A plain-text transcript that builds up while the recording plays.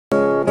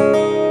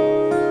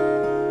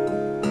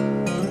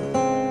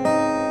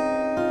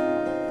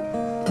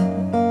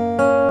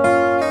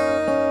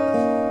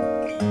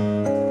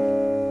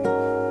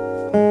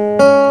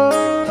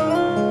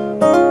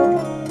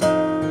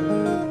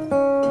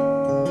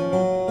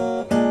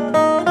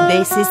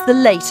This is the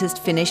latest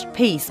finished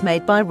piece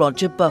made by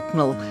Roger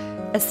Bucknall,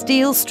 a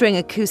steel string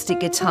acoustic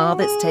guitar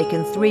that's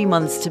taken 3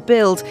 months to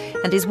build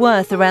and is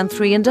worth around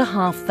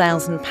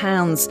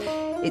 £3,500.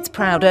 Its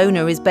proud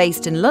owner is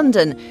based in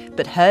London,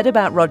 but heard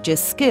about Roger's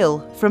skill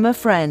from a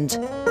friend.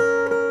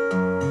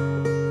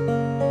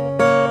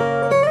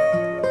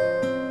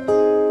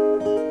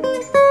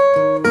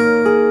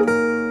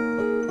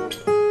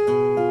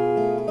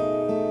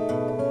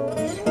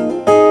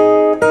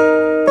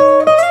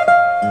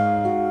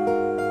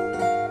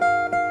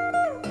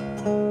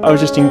 I was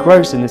just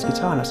engrossed in this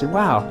guitar, and I said,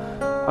 wow,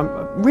 I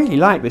really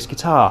like this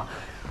guitar.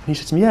 And he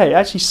said to me, yeah, it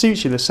actually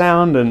suits you, the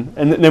sound, and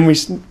then we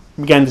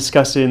began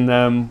discussing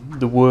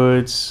the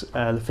woods,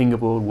 the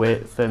fingerboard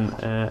width, and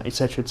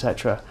etc,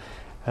 etc.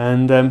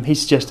 And he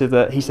suggested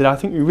that, he said, I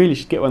think we really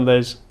should get one of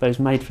those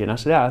made for you. And I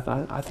said,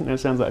 yeah, I think that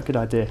sounds like a good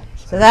idea.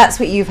 So that's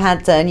what you've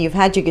had done. You've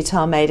had your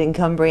guitar made in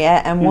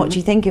Cumbria, and what do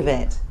you think of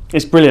it?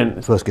 It's brilliant.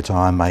 The first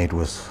guitar I made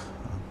was,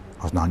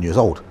 I was 9 years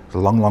old. It was a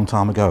long, long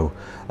time ago.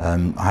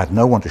 I had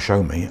no one to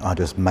show me. I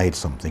just made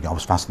something. I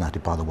was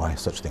fascinated by the way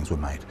such things were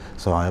made.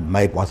 So I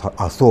made what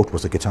I thought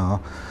was a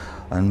guitar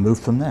and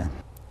moved from there.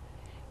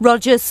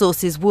 Roger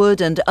sources wood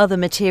and other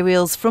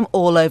materials from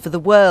all over the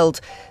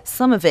world.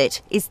 Some of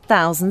it is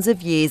thousands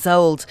of years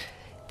old.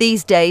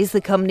 These days,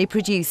 the company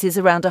produces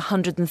around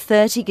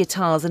 130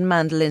 guitars and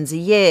mandolins a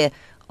year,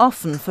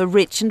 often for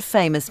rich and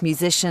famous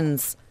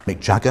musicians. Mick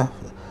Jagger,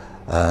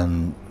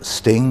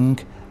 Sting,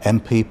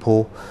 M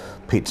People,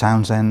 Pete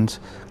Townsend,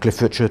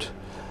 Cliff Richard,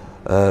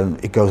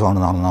 it goes on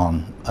and on and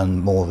on,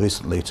 and more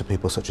recently to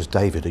people such as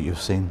David that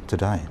you've seen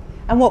today.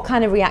 And what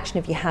kind of reaction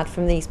have you had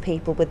from these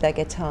people with their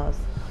guitars?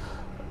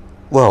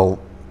 Well,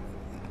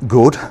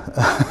 good.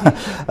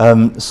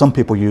 Some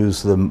people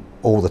use them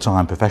all the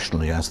time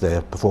professionally as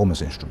their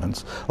performance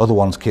instruments. Other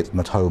ones keep them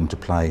at home to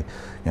play,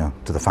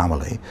 to the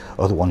family.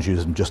 Other ones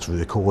use them just for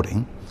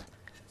recording.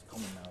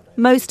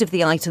 Most of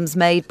the items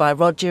made by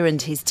Roger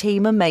and his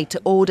team are made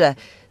to order.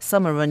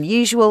 Some are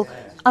unusual,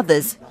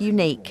 others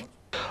unique.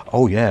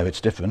 Oh yeah, it's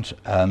different.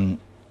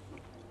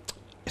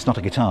 It's not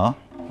a guitar,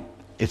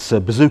 it's a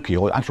bouzouki,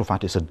 or in actual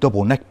fact it's a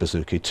double neck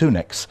bouzouki, 2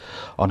 necks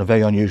on a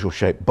very unusual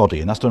shaped body,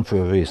 and that's done for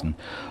a reason.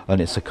 And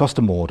it's a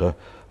custom order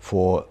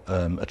for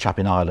a chap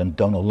in Ireland,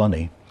 Donald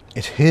Lunny.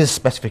 It's his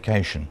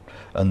specification,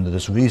 and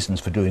there's reasons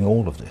for doing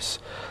all of this.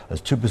 There's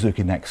 2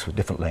 bouzouki necks with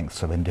different lengths,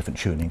 so in different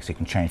tunings, you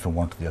can change from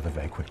one to the other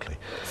very quickly.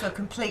 So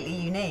completely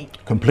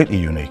unique? Completely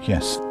unique,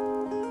 yes.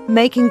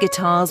 Making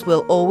guitars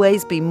will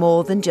always be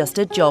more than just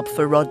a job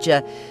for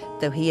Roger,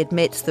 though he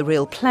admits the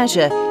real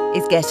pleasure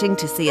is getting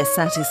to see a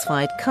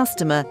satisfied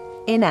customer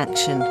in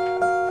action.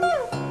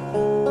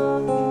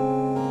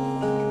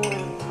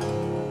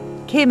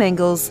 Kim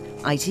Ingalls,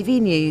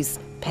 ITV News,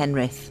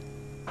 Penrith.